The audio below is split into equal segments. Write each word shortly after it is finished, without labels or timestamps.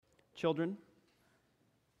Children,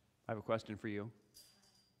 I have a question for you.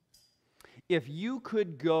 If you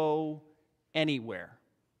could go anywhere,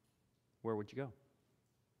 where would you go?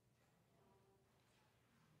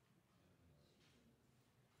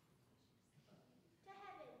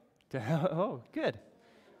 To heaven. Oh, good.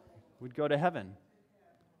 We'd go to heaven.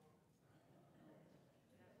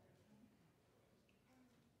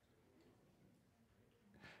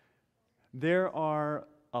 There are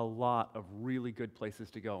a lot of really good places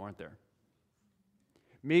to go, aren't there?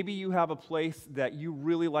 Maybe you have a place that you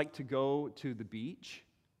really like to go to the beach,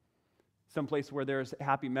 someplace where there's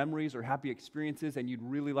happy memories or happy experiences, and you'd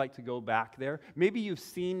really like to go back there. Maybe you've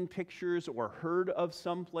seen pictures or heard of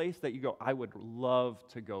some place that you go, I would love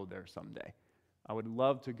to go there someday. I would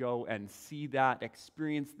love to go and see that,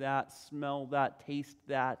 experience that, smell that, taste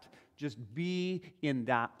that, just be in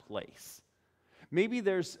that place. Maybe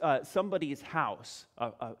there's somebody's house,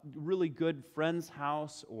 a really good friend's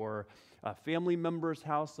house or a family member's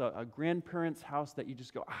house, a grandparent's house that you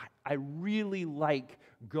just go, I really like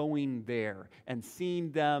going there and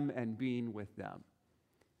seeing them and being with them.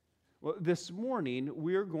 Well, this morning,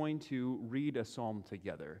 we're going to read a psalm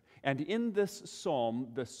together. And in this psalm,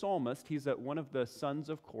 the psalmist, he's one of the sons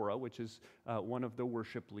of Korah, which is one of the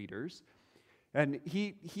worship leaders. And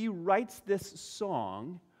he writes this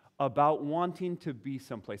song about wanting to be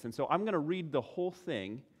someplace. And so I'm going to read the whole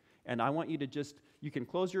thing, and I want you to you can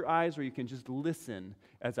close your eyes or you can just listen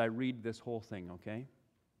as I read this whole thing, okay?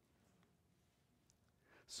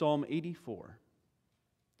 Psalm 84.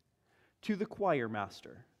 To the choir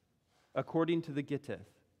master, according to the Gittith,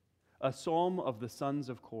 a psalm of the sons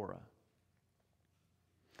of Korah.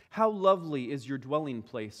 How lovely is your dwelling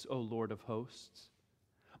place, O Lord of hosts!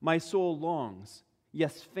 My soul longs,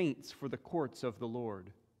 yes, faints for the courts of the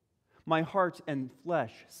Lord. My heart and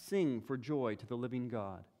flesh sing for joy to the living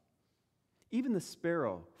God. Even the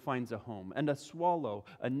sparrow finds a home, and a swallow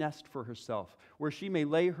a nest for herself, where she may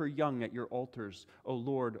lay her young at your altars, O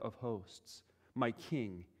Lord of hosts, my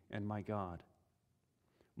King and my God.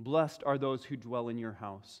 Blessed are those who dwell in your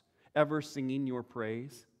house, ever singing your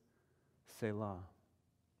praise. Selah.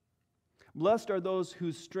 Blessed are those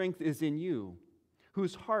whose strength is in you,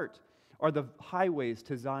 whose heart are the highways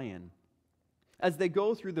to Zion. As they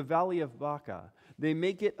go through the valley of Baca, they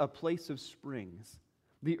make it a place of springs.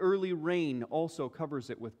 The early rain also covers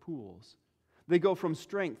it with pools. They go from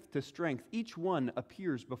strength to strength. Each one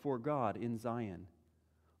appears before God in Zion.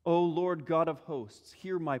 O Lord God of hosts,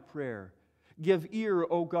 hear my prayer. Give ear,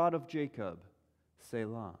 O God of Jacob.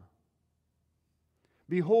 Selah.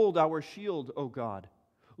 Behold our shield, O God.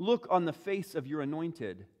 Look on the face of your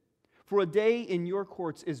anointed. For a day in your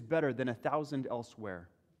courts is better than 1,000 elsewhere.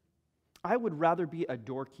 I would rather be a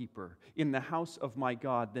doorkeeper in the house of my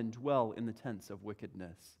God than dwell in the tents of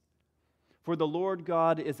wickedness. For the Lord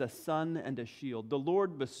God is a sun and a shield. The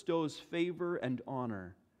Lord bestows favor and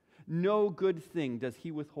honor. No good thing does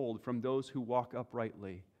he withhold from those who walk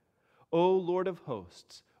uprightly. O Lord of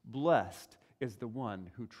hosts, blessed is the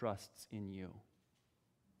one who trusts in you.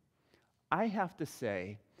 I have to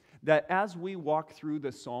say that as we walk through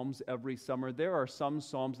the Psalms every summer, there are some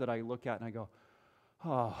Psalms that I look at and I go,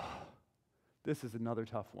 oh, this is another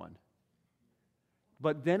tough one.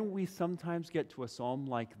 But then we sometimes get to a psalm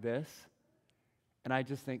like this, and I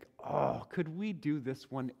just think, oh, could we do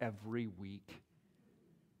this one every week?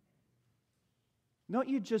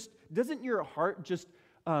 Doesn't your heart just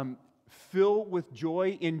fill with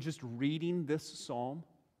joy in just reading this psalm?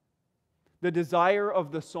 The desire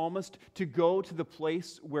of the psalmist to go to the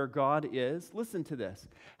place where God is. Listen to this.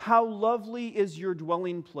 How lovely is your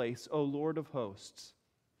dwelling place, O Lord of hosts!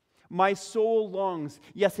 My soul longs,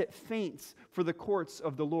 yes, it faints for the courts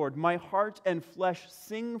of the Lord. My heart and flesh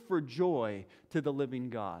sing for joy to the living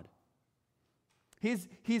God. He's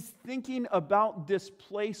thinking about this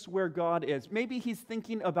place where God is. Maybe he's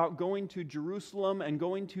thinking about going to Jerusalem and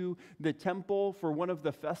going to the temple for one of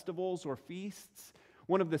the festivals or feasts,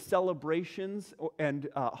 one of the celebrations and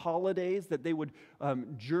holidays that they would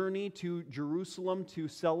journey to Jerusalem to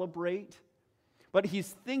celebrate. But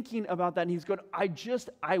he's thinking about that and he's going,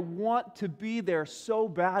 I want to be there so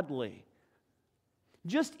badly.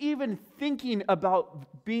 Just even thinking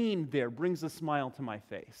about being there brings a smile to my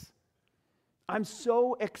face. I'm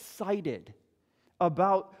so excited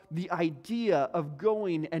about the idea of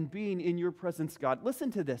going and being in your presence, God.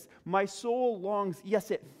 Listen to this. My soul longs,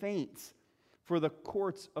 yes, it faints for the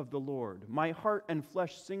courts of the Lord. My heart and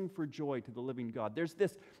flesh sing for joy to the living God. There's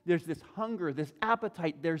this hunger, this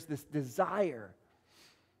appetite, there's this desire.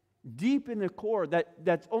 deep in the core,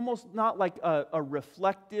 that's almost not like a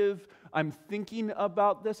reflective, I'm thinking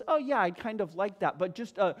about this. Oh, yeah, I kind of like that. But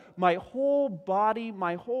just my whole body,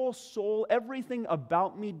 my whole soul, everything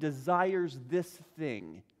about me desires this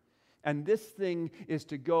thing. And this thing is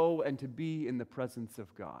to go and to be in the presence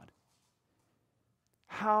of God.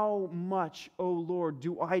 How much, O Lord,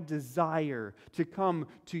 do I desire to come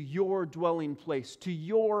to your dwelling place, to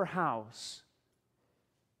your house?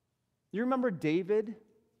 You remember David?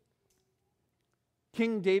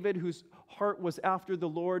 King David, whose heart was after the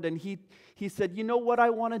Lord, and he said, you know what I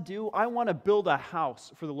want to do? I want to build a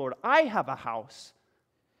house for the Lord. I have a house.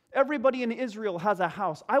 Everybody in Israel has a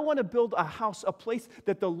house. I want to build a house, a place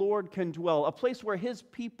that the Lord can dwell, a place where his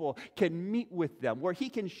people can meet with them, where he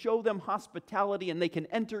can show them hospitality and they can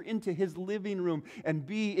enter into his living room and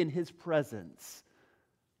be in his presence.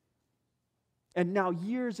 And now,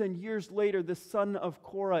 years and years later, the son of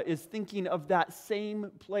Korah is thinking of that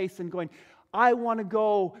same place and going, I want to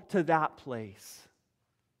go to that place.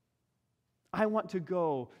 I want to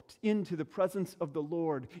go into the presence of the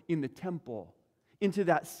Lord in the temple, into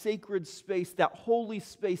that sacred space, that holy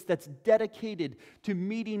space that's dedicated to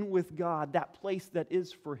meeting with God, that place that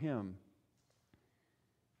is for him.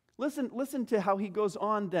 Listen to how he goes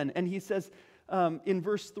on then, and he says in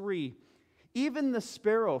verse 3, even the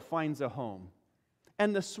sparrow finds a home,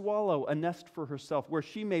 and the swallow a nest for herself, where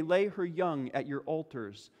she may lay her young at your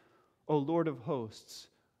altars, O Lord of hosts,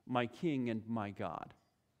 my King and my God.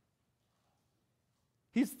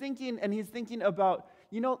 He's thinking about,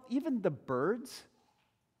 even the birds.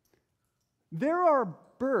 There are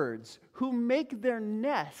birds who make their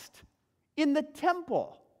nest in the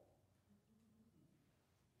temple.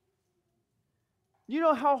 You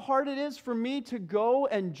know how hard it is for me to go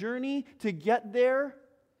and journey to get there?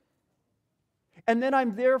 And then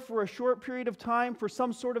I'm there for a short period of time for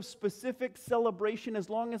some sort of specific celebration as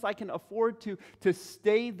long as I can afford to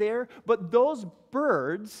stay there. But those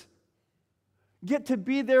birds get to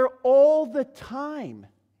be there all the time.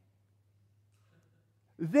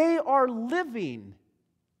 They are living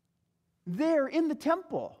there in the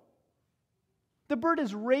temple. The bird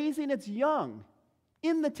is raising its young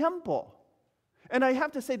in the temple. And I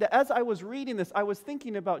have to say that as I was reading this, I was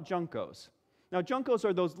thinking about juncos. Now, juncos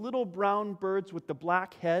are those little brown birds with the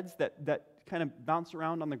black heads that kind of bounce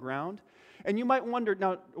around on the ground. And you might wonder,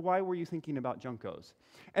 now, why were you thinking about juncos?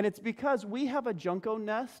 And it's because we have a junco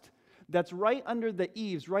nest that's right under the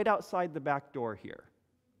eaves, right outside the back door here.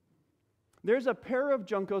 There's a pair of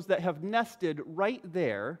juncos that have nested right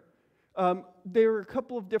there. There are a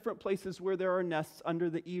couple of different places where there are nests under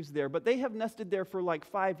the eaves there, but they have nested there for like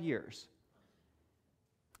 5 years.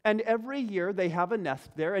 And every year they have a nest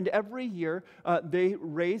there, and every year they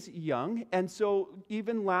raise young. And so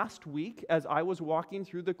even last week, as I was walking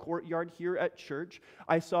through the courtyard here at church,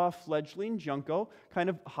 I saw a fledgling junco kind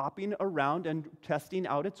of hopping around and testing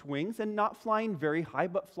out its wings, and not flying very high,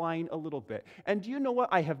 but flying a little bit. And do you know what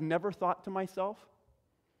I have never thought to myself?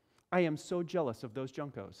 I am so jealous of those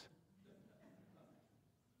juncos.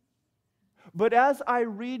 But as I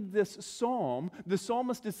read this psalm, the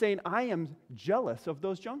psalmist is saying, I am jealous of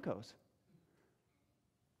those juncos.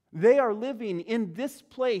 They are living in this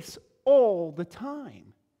place all the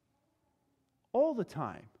time. All the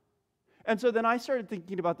time. And so then I started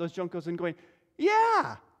thinking about those juncos and going,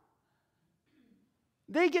 yeah,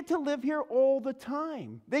 they get to live here all the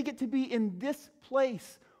time. They get to be in this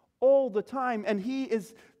place all the time. And he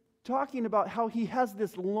is talking about how he has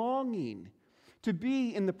this longing to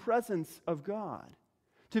be in the presence of God,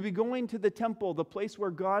 to be going to the temple, the place where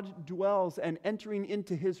God dwells, and entering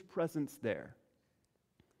into his presence there.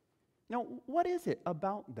 Now, what is it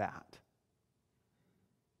about that?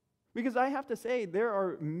 Because I have to say, there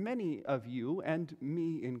are many of you, and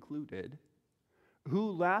me included,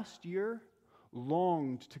 who last year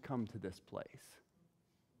longed to come to this place,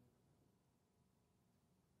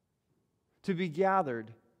 to be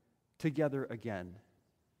gathered together again.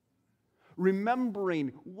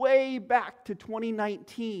 Remembering way back to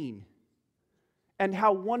 2019 and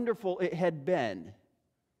how wonderful it had been,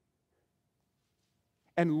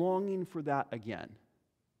 and longing for that again.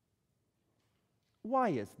 Why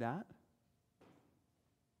is that?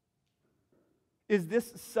 Is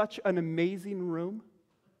this such an amazing room?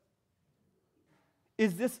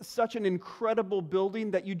 Is this such an incredible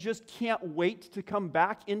building that you just can't wait to come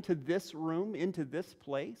back into this room, into this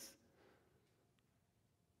place?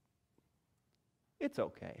 It's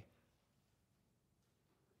okay.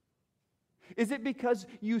 Is it because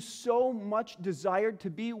you so much desired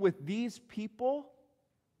to be with these people?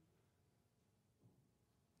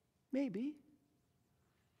 Maybe.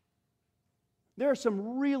 There are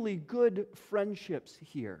some really good friendships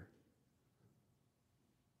here.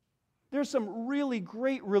 There's some really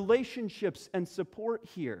great relationships and support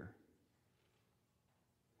here.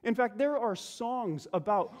 In fact, there are songs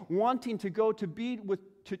about wanting to go to be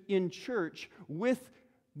in church with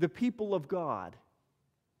the people of God.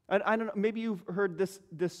 And I don't know, maybe you've heard this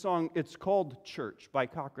song. It's called Church by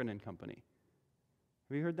Cochran and Company.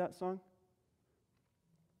 Have you heard that song?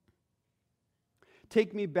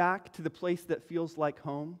 Take me back to the place that feels like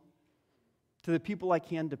home, to the people I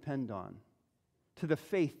can depend on, to the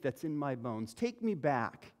faith that's in my bones. Take me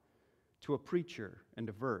back to a preacher and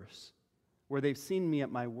a verse where they've seen me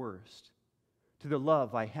at my worst, to the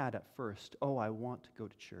love I had at first. Oh, I want to go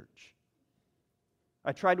to church.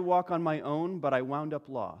 I tried to walk on my own, but I wound up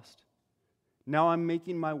lost. Now I'm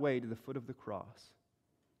making my way to the foot of the cross.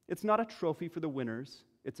 It's not a trophy for the winners,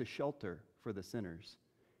 it's a shelter for the sinners,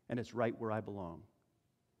 and it's right where I belong.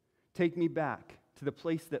 Take me back to the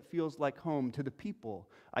place that feels like home, to the people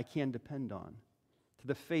I can depend on, to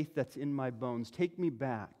the faith that's in my bones. Take me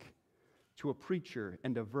back to a preacher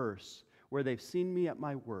and a verse where they've seen me at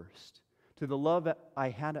my worst, to the love I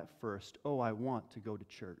had at first. Oh, I want to go to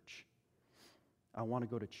church. I want to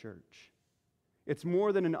go to church. It's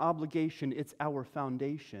more than an obligation, it's our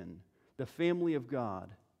foundation, the family of God.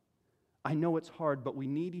 I know it's hard, but we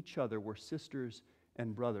need each other. We're sisters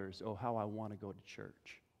and brothers. Oh, how I want to go to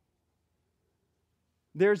church.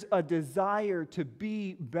 There's a desire to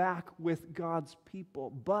be back with God's people,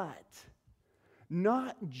 but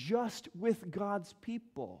not just with God's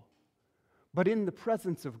people, but in the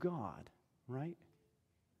presence of God, right?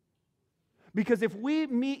 Because if we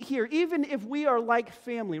meet here, even if we are like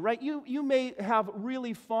family, right? You may have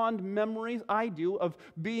really fond memories, I do, of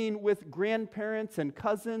being with grandparents and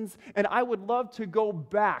cousins, and I would love to go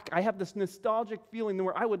back. I have this nostalgic feeling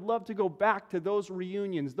where I would love to go back to those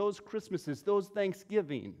reunions, those Christmases, those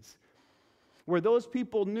Thanksgivings, where those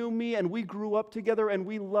people knew me and we grew up together and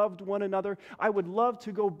we loved one another. I would love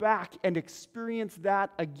to go back and experience that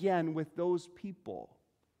again with those people.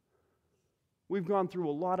 We've gone through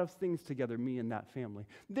a lot of things together, me and that family.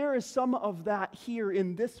 There is some of that here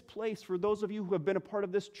in this place for those of you who have been a part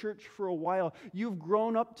of this church for a while. You've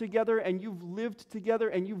grown up together and you've lived together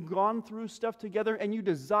and you've gone through stuff together and you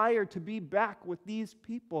desire to be back with these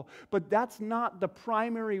people. But that's not the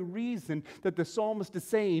primary reason that the psalmist is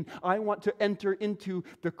saying, I want to enter into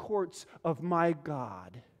the courts of my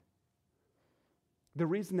God. The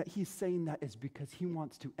reason that he's saying that is because he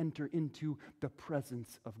wants to enter into the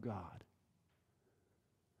presence of God.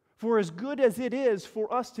 For as good as it is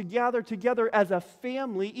for us to gather together as a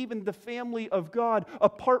family, even the family of God,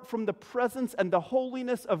 apart from the presence and the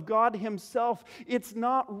holiness of God himself, it's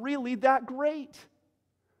not really that great.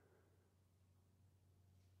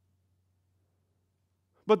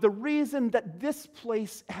 But the reason that this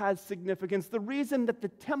place has significance, the reason that the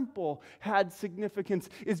temple had significance,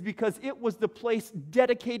 is because it was the place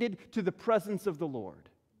dedicated to the presence of the Lord.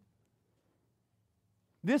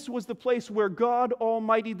 This was the place where God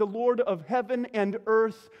Almighty, the Lord of heaven and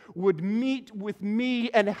earth, would meet with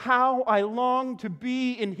me, and how I long to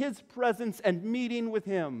be in his presence and meeting with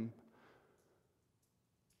him.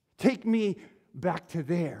 Take me back to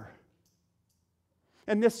there.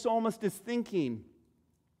 And this psalmist is thinking.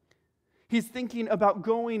 He's thinking about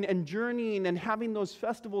going and journeying and having those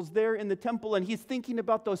festivals there in the temple. And he's thinking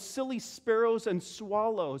about those silly sparrows and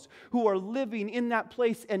swallows who are living in that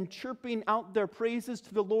place and chirping out their praises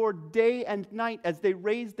to the Lord day and night as they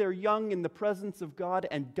raise their young in the presence of God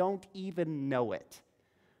and don't even know it.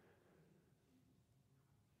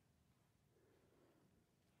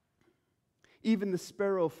 Even the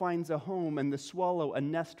sparrow finds a home and the swallow a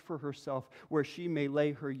nest for herself where she may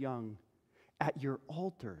lay her young. At your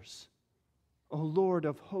altars, O Lord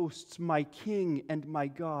of hosts, my King and my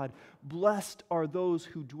God, blessed are those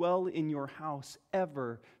who dwell in your house,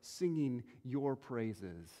 ever singing your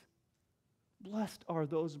praises. Blessed are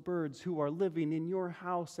those birds who are living in your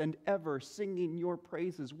house and ever singing your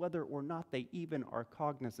praises, whether or not they even are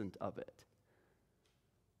cognizant of it.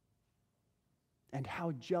 And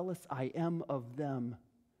how jealous I am of them,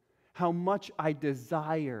 how much I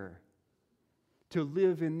desire to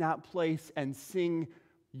live in that place and sing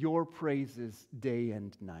your praises day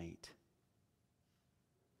and night.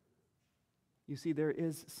 You see, there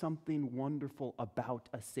is something wonderful about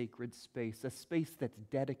a sacred space, a space that's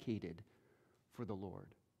dedicated for the Lord.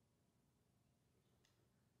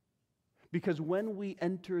 Because when we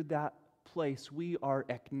enter that place, we are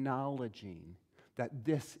acknowledging that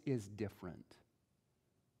this is different.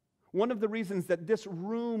 One of the reasons that this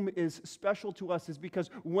room is special to us is because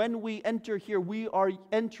when we enter here, we are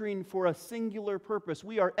entering for a singular purpose.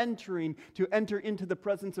 We are entering to enter into the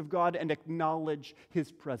presence of God and acknowledge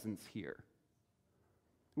his presence here.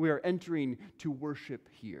 We are entering to worship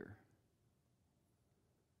here.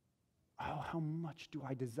 Oh, how much do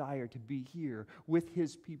I desire to be here with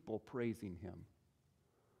his people praising him.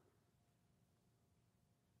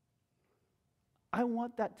 I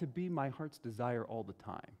want that to be my heart's desire all the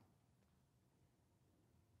time.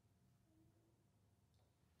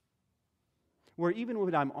 Where even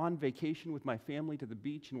when I'm on vacation with my family to the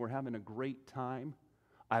beach and we're having a great time,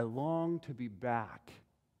 I long to be back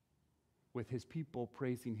with his people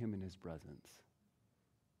praising him in his presence,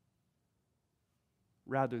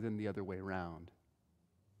 rather than the other way around,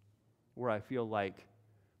 where I feel like,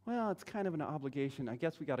 well, it's kind of an obligation. I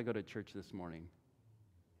guess we got to go to church this morning.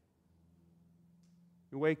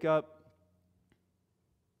 You wake up,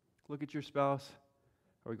 look at your spouse.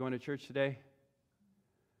 Are we going to church today?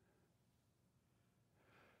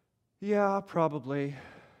 Yeah, probably.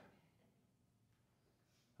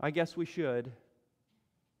 I guess we should.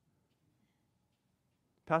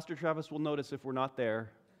 Pastor Travis will notice if we're not there.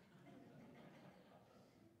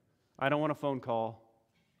 I don't want a phone call.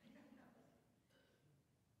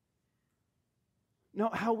 No,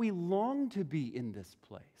 how we long to be in this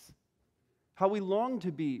place. How we long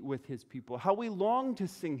to be with his people. How we long to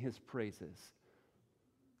sing his praises.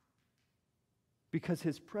 Because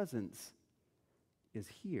his presence is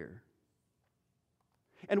here.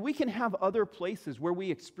 And we can have other places where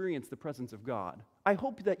we experience the presence of God. I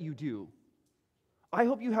hope that you do. I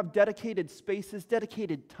hope you have dedicated spaces,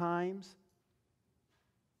 dedicated times.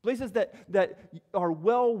 Places that are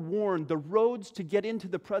well worn. The roads to get into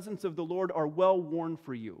the presence of the Lord are well worn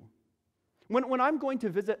for you. When I'm going to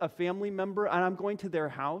visit a family member and I'm going to their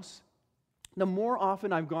house, the more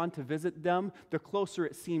often I've gone to visit them, the closer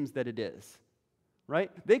it seems that it is. Right?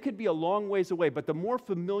 They could be a long ways away, but the more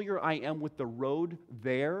familiar I am with the road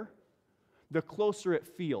there, the closer it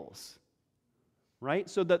feels. Right?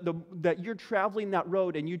 So that you're traveling that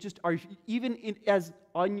road and you just are as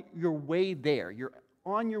on your way there. You're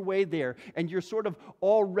on your way there and you're sort of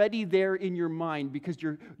already there in your mind because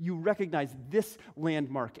you recognize this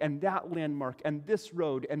landmark and that landmark and this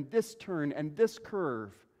road and this turn and this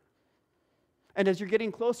curve. And as you're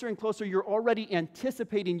getting closer and closer, you're already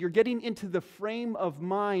anticipating, you're getting into the frame of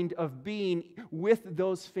mind of being with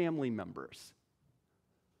those family members.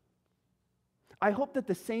 I hope that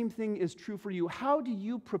the same thing is true for you. How do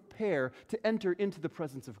you prepare to enter into the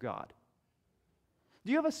presence of God?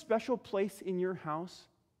 Do you have a special place in your house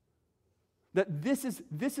that this is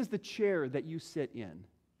the chair that you sit in?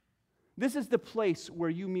 This is the place where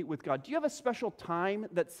you meet with God. Do you have a special time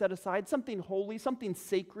that's set aside, something holy, something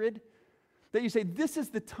sacred? That you say, this is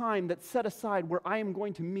the time that's set aside where I am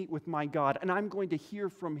going to meet with my God, and I'm going to hear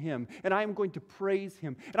from him, and I am going to praise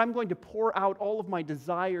him, and I'm going to pour out all of my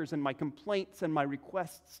desires and my complaints and my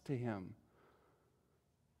requests to him.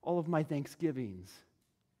 All of my thanksgivings.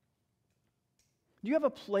 Do you have a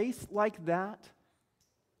place like that?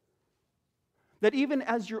 That even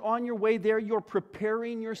as you're on your way there, you're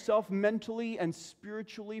preparing yourself mentally and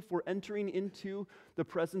spiritually for entering into the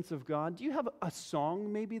presence of God? Do you have a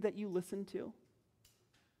song maybe that you listen to?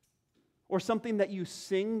 Or something that you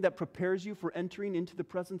sing that prepares you for entering into the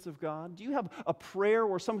presence of God? Do you have a prayer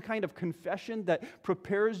or some kind of confession that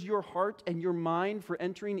prepares your heart and your mind for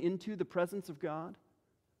entering into the presence of God?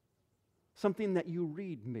 Something that you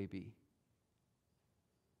read maybe.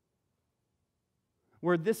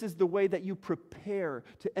 Where this is the way that you prepare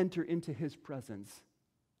to enter into his presence.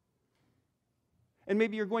 And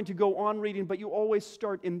maybe you're going to go on reading, but you always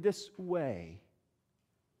start in this way.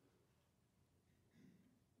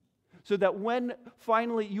 So that when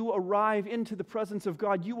finally you arrive into the presence of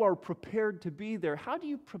God, you are prepared to be there. How do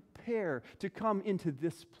you prepare to come into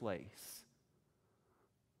this place?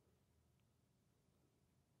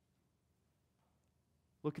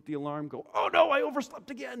 Look at the alarm, go, oh no, I overslept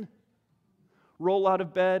again. Roll out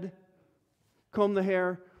of bed, comb the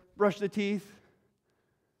hair, brush the teeth,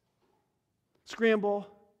 scramble,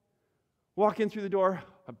 walk in through the door.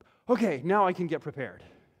 Okay, now I can get prepared.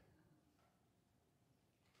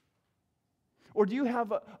 Or do you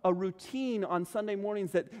have a routine on Sunday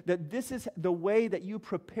mornings that this is the way that you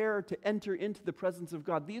prepare to enter into the presence of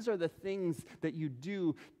God? These are the things that you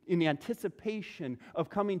do in anticipation of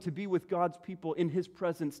coming to be with God's people in his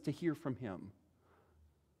presence to hear from him.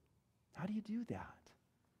 How do you do that?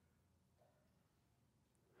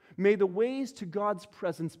 May the ways to God's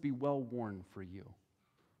presence be well worn for you.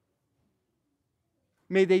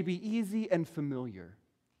 May they be easy and familiar.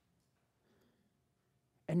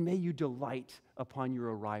 And may you delight upon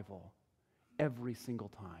your arrival every single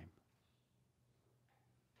time.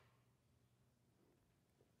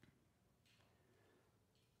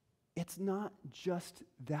 It's not just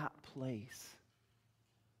that place.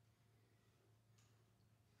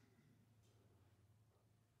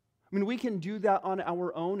 I mean, we can do that on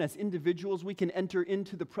our own. As individuals, we can enter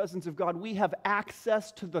into the presence of God. We have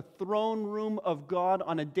access to the throne room of God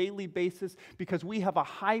on a daily basis because we have a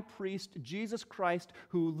high priest, Jesus Christ,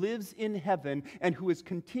 who lives in heaven and who is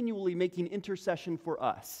continually making intercession for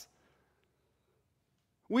us.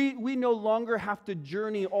 We no longer have to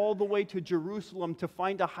journey all the way to Jerusalem to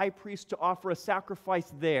find a high priest to offer a sacrifice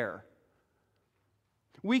there.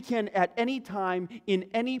 We can, at any time, in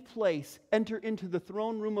any place, enter into the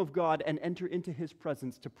throne room of God and enter into His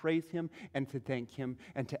presence to praise Him and to thank Him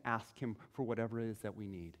and to ask Him for whatever it is that we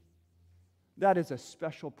need. That is a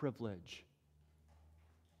special privilege.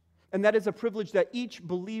 And that is a privilege that each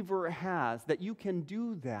believer has, that you can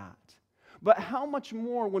do that. But how much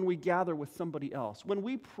more when we gather with somebody else? When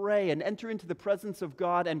we pray and enter into the presence of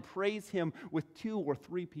God and praise Him with 2 or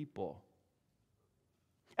 3 people?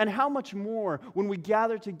 And how much more when we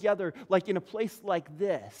gather together, like in a place like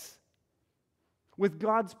this, with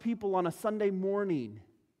God's people on a Sunday morning?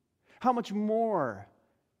 How much more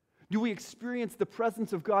do we experience the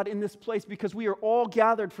presence of God in this place because we are all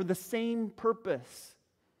gathered for the same purpose,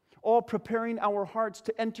 all preparing our hearts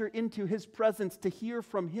to enter into His presence, to hear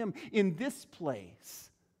from Him in this place?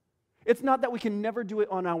 It's not that we can never do it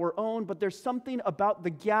on our own, but there's something about the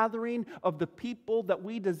gathering of the people that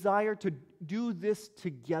we desire to do this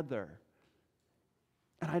together.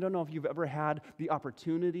 And I don't know if you've ever had the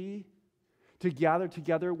opportunity to gather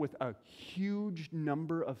together with a huge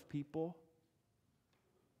number of people.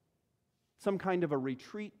 Some kind of a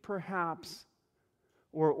retreat, perhaps,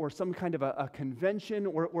 or some kind of a convention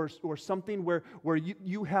or something where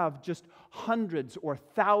you have just hundreds or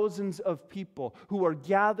thousands of people who are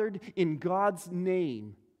gathered in God's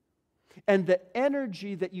name. And the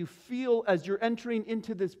energy that you feel as you're entering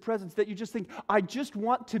into this presence, that you just think, I just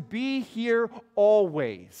want to be here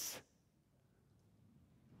always.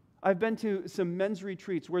 I've been to some men's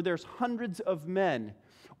retreats where there's hundreds of men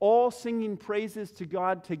all singing praises to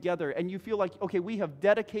God together, and you feel like, okay, we have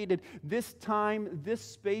dedicated this time, this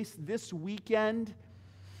space, this weekend,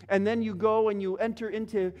 and then you go and you enter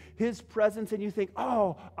into His presence and you think,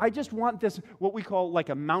 oh, I just want this, what we call like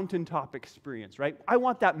a mountaintop experience, right? I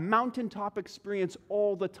want that mountaintop experience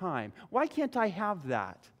all the time. Why can't I have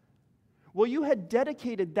that? Well, you had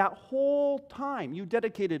dedicated that whole time. You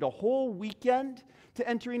dedicated a whole weekend to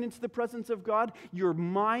entering into the presence of God. Your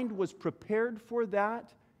mind was prepared for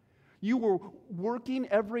that. You were working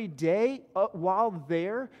every day while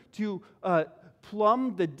there to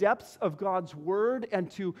plumb the depths of God's Word and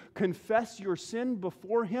to confess your sin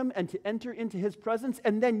before Him and to enter into His presence.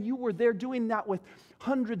 And then you were there doing that with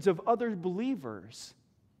hundreds of other believers.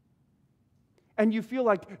 And you feel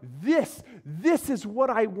like, this is what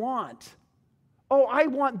I want. Oh, I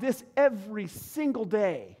want this every single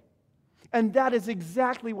day. And that is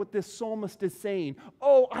exactly what this psalmist is saying.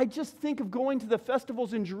 Oh, I just think of going to the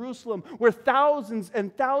festivals in Jerusalem where thousands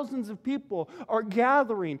and thousands of people are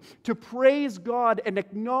gathering to praise God and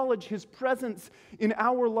acknowledge His presence in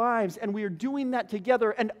our lives. And we are doing that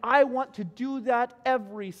together. And I want to do that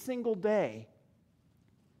every single day.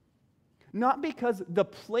 Not because the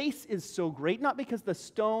place is so great, not because the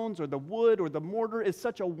stones or the wood or the mortar is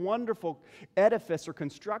such a wonderful edifice or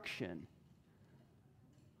construction.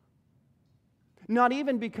 Not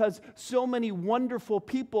even because so many wonderful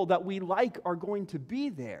people that we like are going to be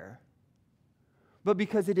there, but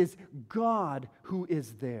because it is God who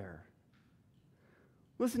is there.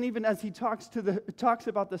 Listen, even as he talks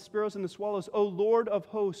about the sparrows and the swallows, O Lord of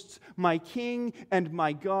hosts, my King and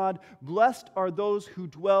my God, blessed are those who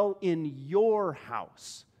dwell in your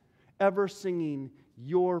house, ever singing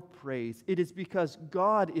your praise. It is because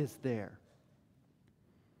God is there.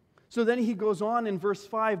 So then he goes on in verse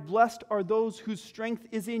 5, blessed are those whose strength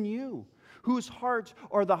is in you, in whose heart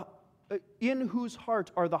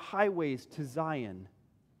are the highways to Zion.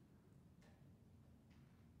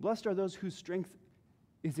 Blessed are those whose strength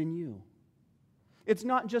is in you. It's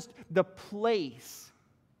not just the place,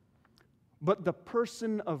 but the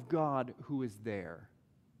person of God who is there.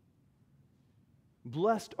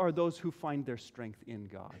 Blessed are those who find their strength in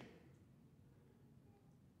God.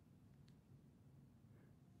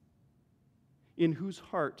 In whose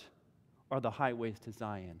heart are the highways to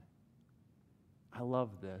Zion. I love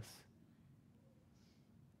this.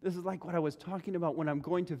 This is like what I was talking about when I'm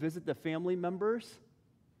going to visit the family members.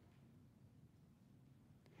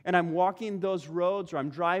 And I'm walking those roads or I'm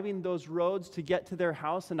driving those roads to get to their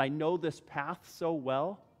house and I know this path so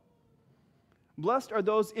well. Blessed are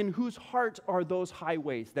those in whose heart are those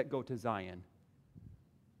highways that go to Zion.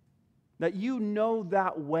 That you know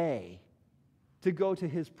that way to go to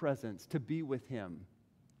His presence, to be with Him.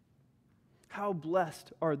 How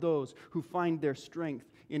blessed are those who find their strength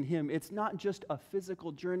in Him. It's not just a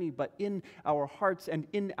physical journey, but in our hearts and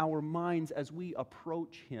in our minds as we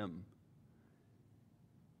approach Him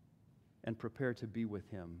and prepare to be with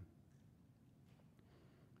Him.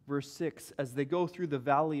 Verse 6, as they go through the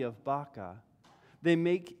valley of Baca, they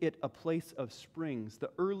make it a place of springs.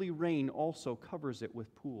 The early rain also covers it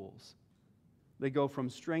with pools. They go from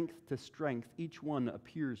strength to strength. Each one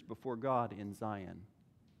appears before God in Zion.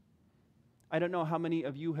 I don't know how many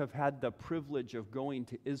of you have had the privilege of going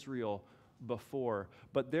to Israel before,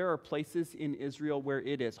 but there are places in Israel where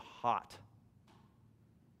it is hot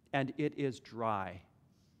and it is dry.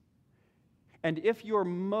 And if your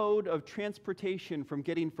mode of transportation from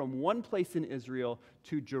getting from one place in Israel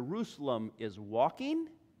to Jerusalem is walking,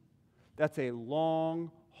 that's a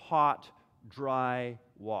long, hot, dry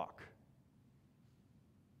walk.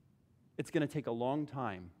 It's going to take a long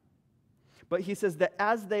time. But he says that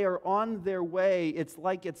as they are on their way, it's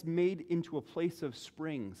like it's made into a place of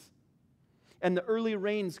springs. And the early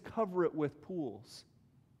rains cover it with pools.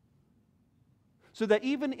 So that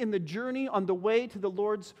even in the journey on the way to the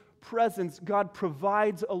Lord's presence, God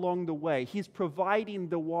provides along the way. He's providing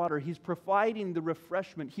the water. He's providing the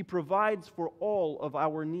refreshment. He provides for all of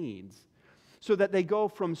our needs. So that they go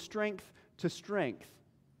from strength to strength.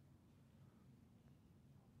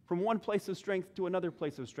 From one place of strength to another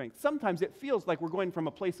place of strength. Sometimes it feels like we're going from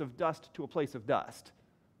a place of dust to a place of dust.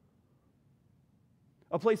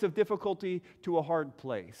 A place of difficulty to a hard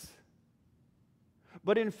place.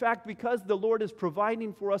 But in fact, because the Lord is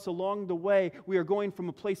providing for us along the way, we are going from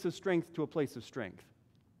a place of strength to a place of strength.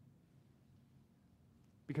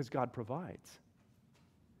 Because God provides.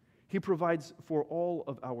 He provides for all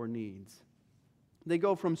of our needs. They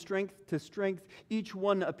go from strength to strength. Each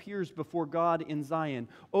one appears before God in Zion.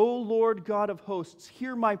 O Lord God of hosts,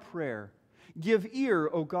 hear my prayer. Give ear,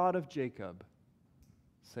 O God of Jacob.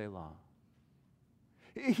 Selah.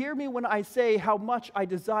 Hear me when I say how much I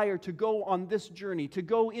desire to go on this journey, to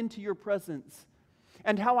go into your presence,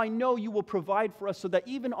 and how I know you will provide for us so that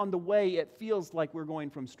even on the way it feels like we're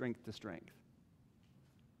going from strength to strength.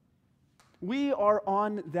 We are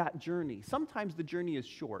on that journey. Sometimes the journey is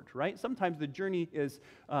short, right? Sometimes the journey is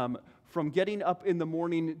from getting up in the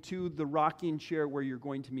morning to the rocking chair where you're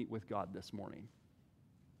going to meet with God this morning.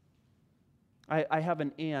 I have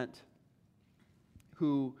an aunt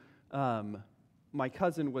who my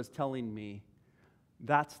cousin was telling me,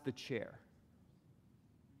 that's the chair.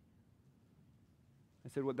 I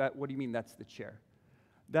said, what do you mean that's the chair?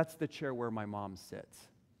 That's the chair where my mom sits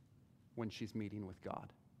when she's meeting with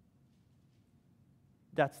God.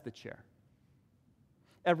 That's the chair.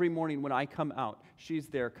 Every morning when I come out, she's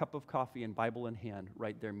there, cup of coffee and Bible in hand,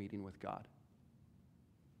 right there meeting with God.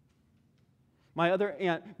 My other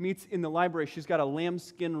aunt meets in the library. She's got a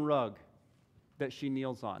lambskin rug that she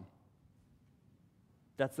kneels on.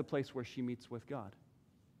 That's the place where she meets with God.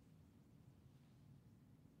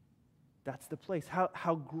 That's the place.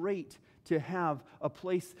 How great to have a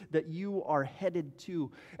place that you are headed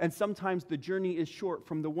to. And sometimes the journey is short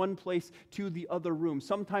from the one place to the other room.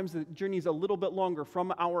 Sometimes the journey is a little bit longer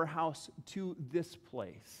from our house to this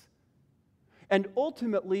place. And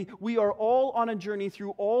ultimately, we are all on a journey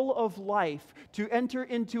through all of life to enter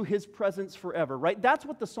into His presence forever, right? That's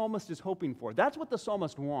what the psalmist is hoping for. That's what the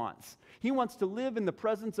psalmist wants. He wants to live in the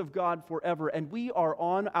presence of God forever, and we are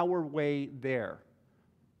on our way there.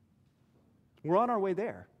 We're on our way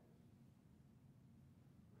there.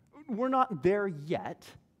 We're not there yet.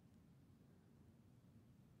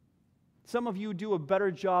 Some of you do a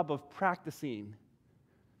better job of practicing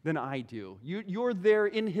than I do. You're there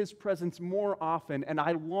in His presence more often, and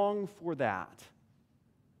I long for that.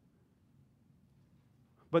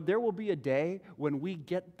 But there will be a day when we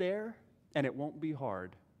get there, and it won't be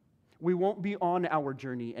hard. We won't be on our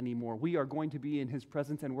journey anymore. We are going to be in His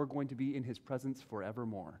presence, and we're going to be in His presence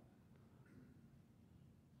forevermore.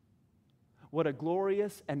 What a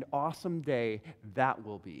glorious and awesome day that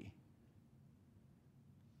will be.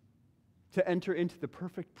 To enter into the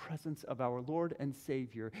perfect presence of our Lord and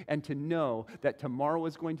Savior, and to know that tomorrow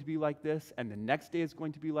is going to be like this, and the next day is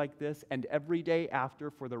going to be like this, and every day after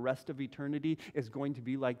for the rest of eternity is going to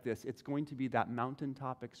be like this. It's going to be that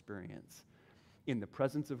mountaintop experience in the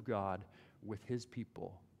presence of God with His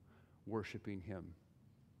people, worshiping Him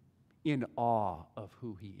in awe of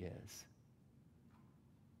who He is.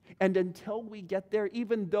 And until we get there,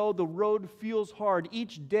 even though the road feels hard,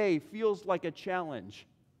 each day feels like a challenge.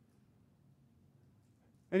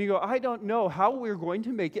 And you go, I don't know how we're going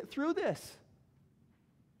to make it through this.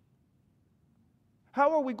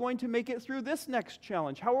 How are we going to make it through this next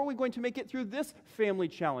challenge? How are we going to make it through this family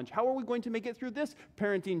challenge? How are we going to make it through this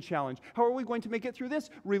parenting challenge? How are we going to make it through this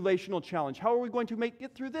relational challenge? How are we going to make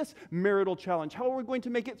it through this marital challenge? How are we going to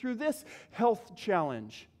make it through this health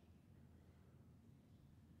challenge?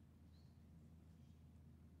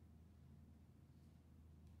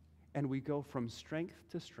 And we go from strength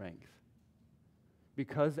to strength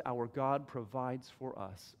because our God provides for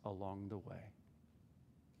us along the way.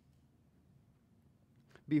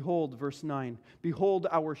 Behold, verse 9, behold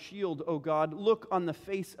our shield, O God, look on the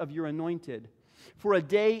face of your anointed. For a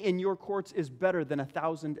day in your courts is better than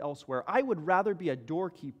 1,000 elsewhere. I would rather be a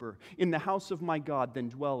doorkeeper in the house of my God than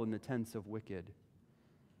dwell in the tents of wicked.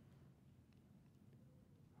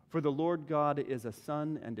 For the Lord God is a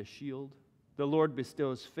sun and a shield. The Lord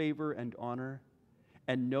bestows favor and honor,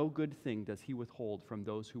 and no good thing does he withhold from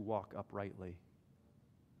those who walk uprightly.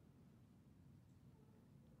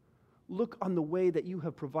 Look on the way that you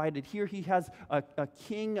have provided. Here he has a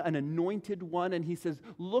king, an anointed one, and he says,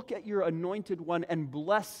 look at your anointed one and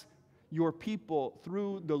bless your people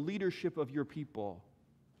through the leadership of your people.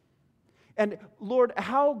 And Lord,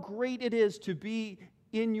 how great it is to be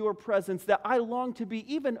in your presence that I long to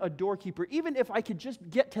be even a doorkeeper, even if I could just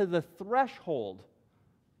get to the threshold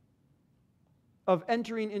of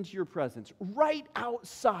entering into your presence, right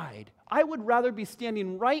outside. I would rather be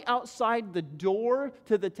standing right outside the door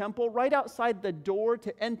to the temple, right outside the door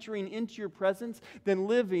to entering into your presence, than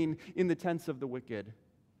living in the tents of the wicked.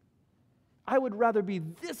 I would rather be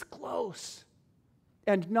this close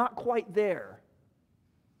and not quite there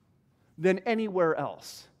than anywhere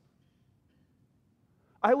else.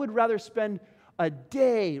 I would rather spend a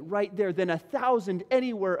day right there than 1,000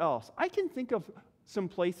 anywhere else. I can think of some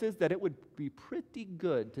places that it would be pretty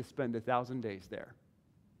good to spend 1,000 days there.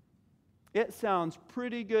 It sounds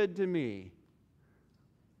pretty good to me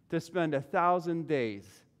to spend 1,000 days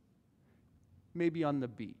maybe on the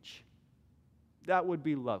beach. That would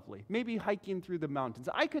be lovely. Maybe hiking through the mountains.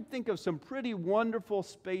 I could think of some pretty wonderful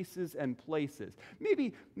spaces and places.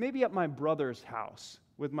 Maybe at my brother's house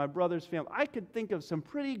with my brother's family. I could think of some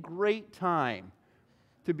pretty great time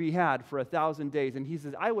to be had for 1,000 days. And he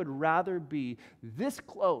says, I would rather be this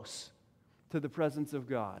close to the presence of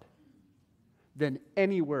God than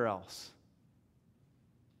anywhere else.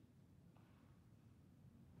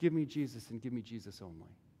 Give me Jesus and give me Jesus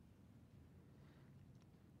only.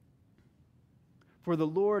 For the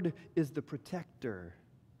Lord is the protector,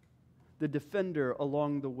 the defender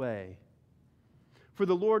along the way. For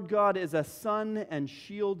the Lord God is a sun and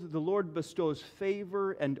shield. The Lord bestows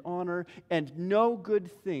favor and honor, and no good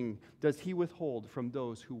thing does he withhold from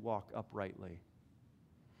those who walk uprightly.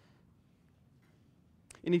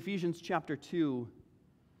 In Ephesians chapter 2,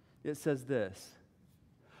 it says this,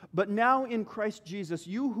 but now in Christ Jesus,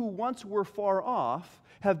 you who once were far off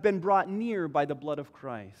have been brought near by the blood of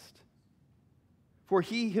Christ. For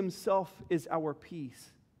he himself is our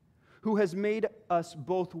peace, who has made us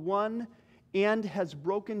both one and has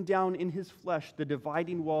broken down in his flesh the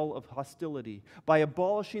dividing wall of hostility by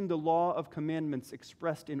abolishing the law of commandments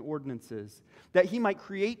expressed in ordinances, that he might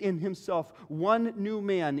create in himself one new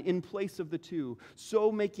man in place of the two,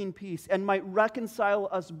 so making peace, and might reconcile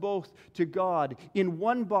us both to God in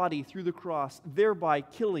one body through the cross, thereby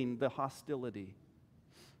killing the hostility.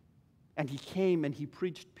 And he came and he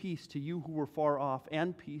preached peace to you who were far off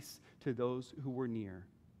and peace to those who were near.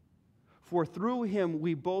 For through him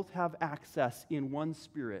we both have access in one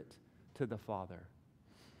Spirit to the Father.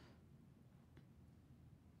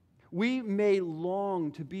 We may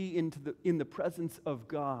long to be in the presence of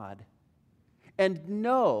God and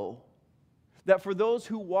know that for those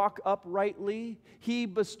who walk uprightly, he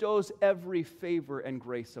bestows every favor and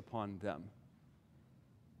grace upon them.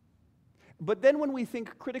 But then when we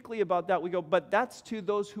think critically about that, we go, but that's to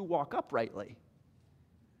those who walk uprightly.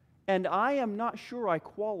 And I am not sure I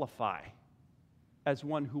qualify as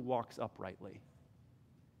one who walks uprightly.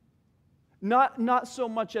 Not so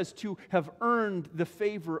much as to have earned the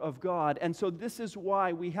favor of God. And so this is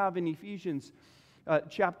why we have in Ephesians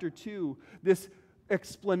chapter 2 this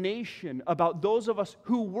explanation about those of us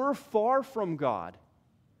who were far from God,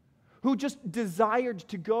 who just desired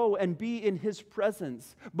to go and be in his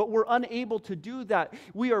presence, but were unable to do that.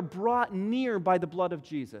 We are brought near by the blood of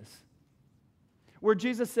Jesus, where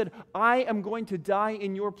Jesus said, I am going to die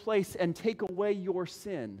in your place and take away your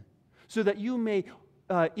sin, so that you may,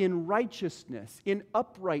 in righteousness, in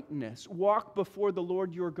uprightness, walk before the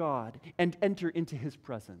Lord your God and enter into his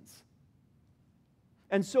presence.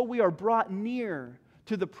 And so we are brought near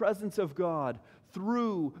to the presence of God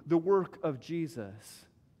through the work of Jesus.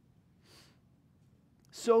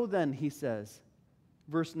 So then, he says,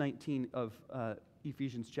 verse 19 of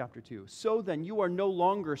Ephesians chapter 2. So then, you are no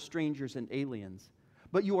longer strangers and aliens,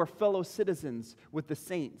 but you are fellow citizens with the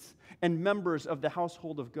saints and members of the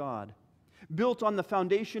household of God, built on the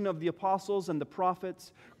foundation of the apostles and the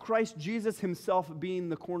prophets, Christ Jesus himself being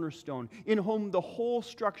the cornerstone, in whom the whole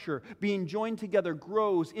structure, being joined together,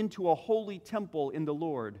 grows into a holy temple in the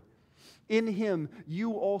Lord. In him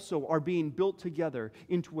you also are being built together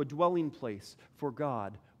into a dwelling place for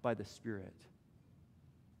God by the Spirit.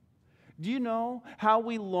 Do you know how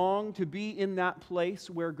we long to be in that place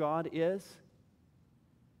where God is?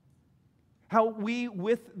 How we,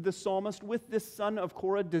 with the psalmist, with this son of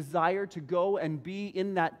Korah, desire to go and be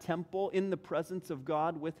in that temple, in the presence of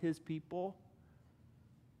God with his people?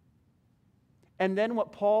 And then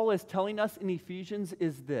what Paul is telling us in Ephesians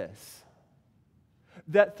is this: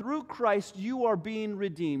 that through Christ you are being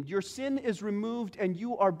redeemed. Your sin is removed and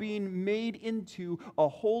you are being made into a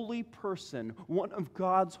holy person, one of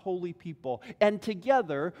God's holy people. And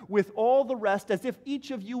together with all the rest, as if each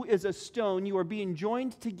of you is a stone, you are being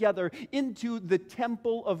joined together into the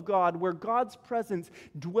temple of God, where God's presence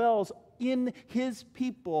dwells in his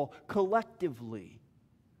people collectively.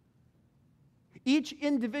 Each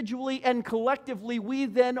individually and collectively, we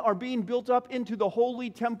then are being built up into the holy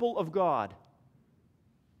temple of God,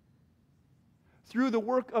 through the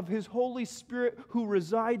work of his Holy Spirit who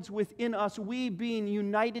resides within us. We, being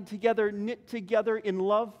united together, knit together in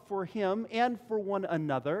love for him and for one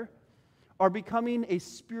another, are becoming a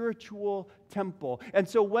spiritual temple. And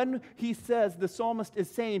so when he says, the psalmist is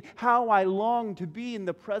saying, how I long to be in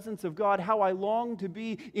the presence of God, how I long to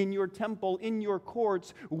be in your temple, in your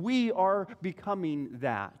courts, we are becoming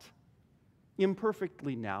that.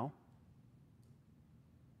 Imperfectly now,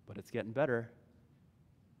 but it's getting better.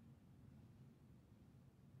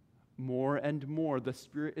 More and more, the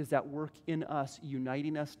Spirit is at work in us,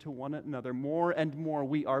 uniting us to one another. More and more,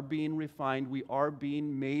 we are being refined. We are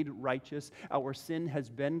being made righteous. Our sin has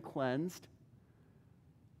been cleansed.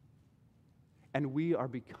 And we are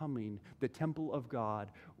becoming the temple of God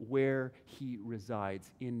where he resides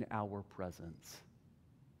in our presence.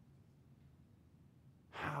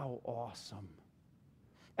 How awesome!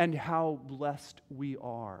 And how blessed we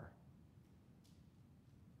are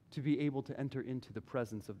to be able to enter into the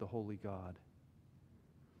presence of the holy God.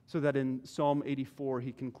 So that in Psalm 84,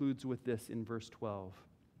 he concludes with this in verse 12.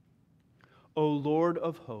 O Lord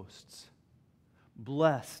of hosts,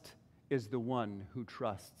 blessed is the one who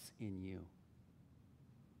trusts in you.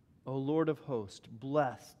 O Lord of hosts,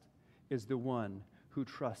 blessed is the one who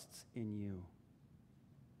trusts in you.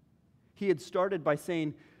 He had started by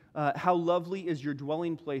saying, how lovely is your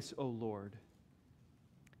dwelling place, O Lord.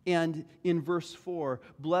 And in verse 4,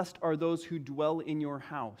 blessed are those who dwell in your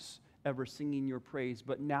house, ever singing your praise.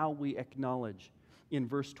 But now we acknowledge in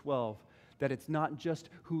verse 12 that it's not just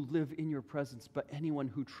who live in your presence, but anyone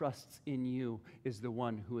who trusts in you is the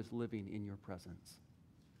one who is living in your presence.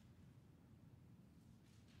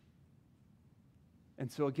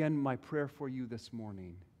 And so again, my prayer for you this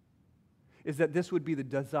morning is that this would be the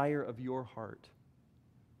desire of your heart,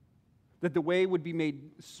 that the way would be made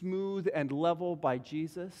smooth and level by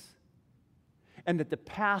Jesus, and that the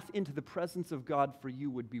path into the presence of God for you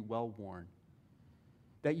would be well worn,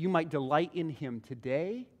 that you might delight in him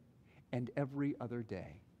today and every other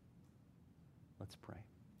day. Let's pray.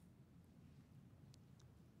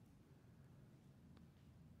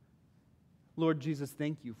 Lord Jesus,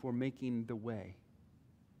 thank you for making the way.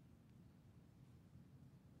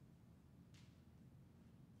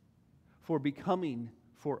 For becoming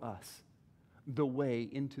for us the way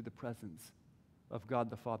into the presence of God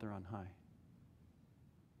the Father on high.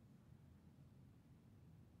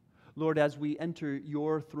 Lord, as we enter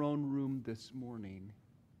your throne room this morning,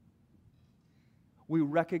 we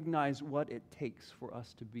recognize what it takes for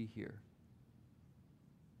us to be here.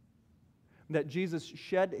 That Jesus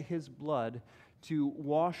shed his blood to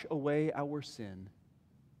wash away our sin,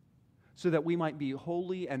 so that we might be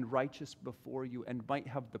holy and righteous before you and might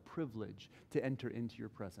have the privilege to enter into your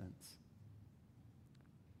presence.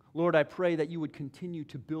 Lord, I pray that you would continue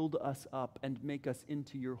to build us up and make us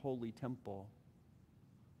into your holy temple,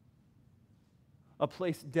 a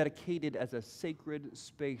place dedicated as a sacred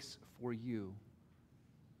space for you,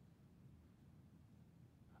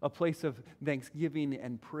 a place of thanksgiving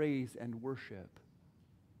and praise and worship.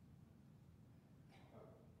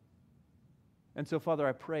 And so, Father,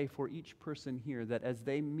 I pray for each person here that as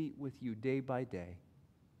they meet with you day by day,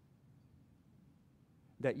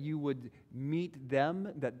 that you would meet them,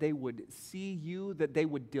 that they would see you, that they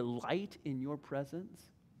would delight in your presence.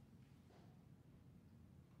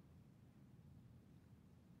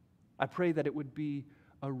 I pray that it would be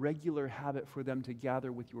a regular habit for them to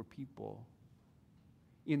gather with your people,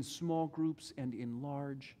 in small groups and in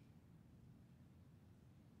large,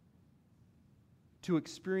 to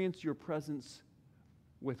experience your presence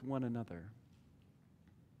with one another.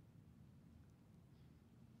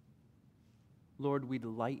 Lord, we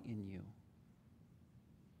delight in you.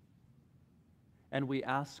 And we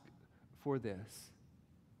ask for this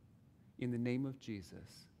in the name of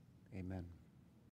Jesus. Amen.